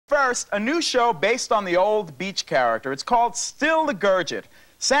First, a new show based on the old beach character. It's called Still the Girget.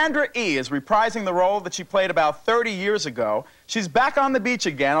 Sandra E. is reprising the role that she played about 30 years ago. She's back on the beach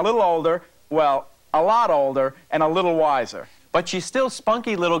again, a little older, well, a lot older, and a little wiser. But she's still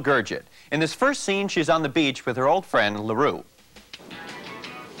spunky little Girget. In this first scene, she's on the beach with her old friend, LaRue.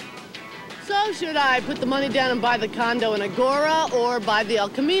 So should I put the money down and buy the condo in Agora or buy the El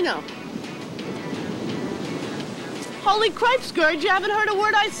Camino? Holy cripes, Gurge, you haven't heard a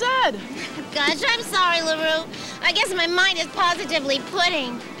word I said. Gosh, I'm sorry, LaRue. I guess my mind is positively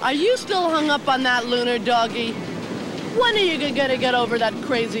pudding. Are you still hung up on that lunar doggy? When are you gonna get over that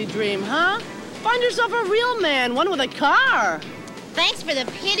crazy dream, huh? Find yourself a real man, one with a car. Thanks for the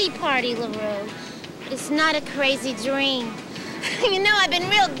pity party, LaRue. But it's not a crazy dream. You know, I've been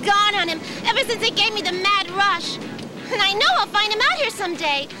real gone on him ever since they gave me the mad rush. And I know I'll find him out here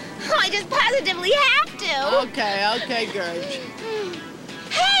someday. Oh, I just positively have to. Okay, Gurge.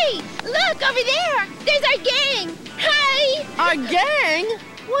 Hey, look, over there. There's our gang. Hi. Our gang?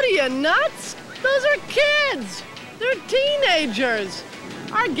 What are you, nuts? Those are kids. They're teenagers.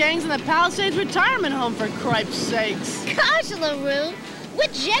 Our gang's in the Palisades retirement home, for cripes sakes. Gosh, LaRue,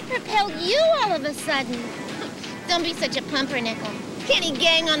 what jet propelled you all of a sudden? Don't be such a pumpernickel. Any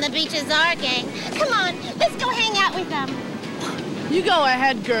gang on the beach is our gang. Come on, let's go hang out with them. You go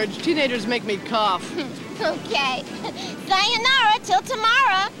ahead, Gurge. Teenagers make me cough. Okay. Sayonara till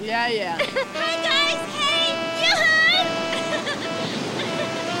tomorrow. Yeah. Hi, guys. Hey, yoo-hoo!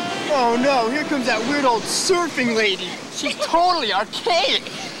 Oh, no, here comes that weird old surfing lady. She's totally archaic.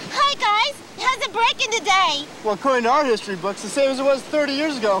 Hi, guys. How's it breaking today? Well, according to our history books, the same as it was 30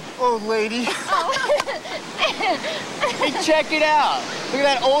 years ago. Old lady. Hey, check it out. Look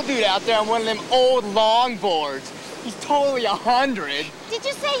at that old dude out there on one of them old longboards. He's totally 100. Did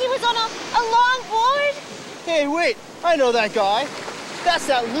you say he was on a long board? Hey, wait. I know that guy. That's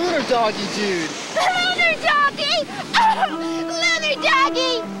that lunar doggy dude. Lunar doggy! Oh, lunar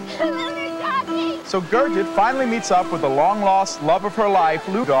doggy! Lunar doggy! So Girget finally meets up with the long-lost love of her life,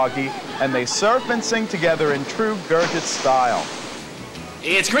 Lou Doggy, and they surf and sing together in true Girget style.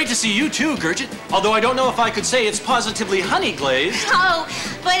 It's great to see you too, Girget. Although I don't know if I could say it's positively honey glazed. Oh,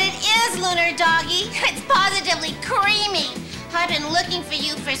 but it is, Lunar Doggy. It's positively creamy. I've been looking for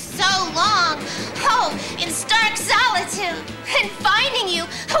you for so long. Oh, in stark solitude. And finding you,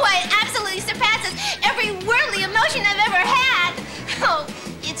 why, it absolutely surpasses every worldly emotion I've ever had. Oh,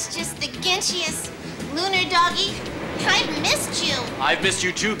 it's just the ginchiest. Lunar Doggy, I've missed you. I've missed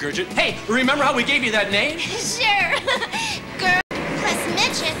you too, Girget. Hey, remember how we gave you that name? Sure.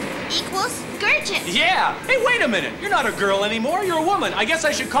 Midget equals Girget. Yeah. Hey, wait a minute. You're not a girl anymore. You're a woman. I guess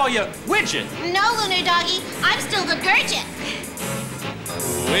I should call you Widget. No, Lunar Doggy. I'm still the Girget.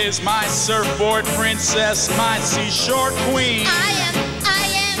 Who is my surfboard princess, my seashore queen? I am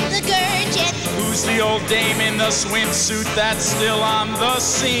the Girget. Who's the old dame in the swimsuit that's still on the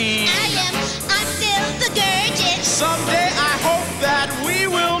scene? I'm still the Girget. Someday I hope that we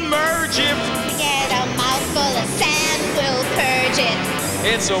will merge if get a mouthful of sand, we'll purge it.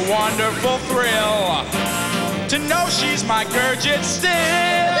 It's a wonderful thrill to know she's my Girget still.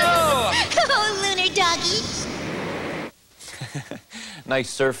 Oh, Lunar Doggy. Nice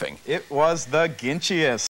surfing. It was the ginchiest.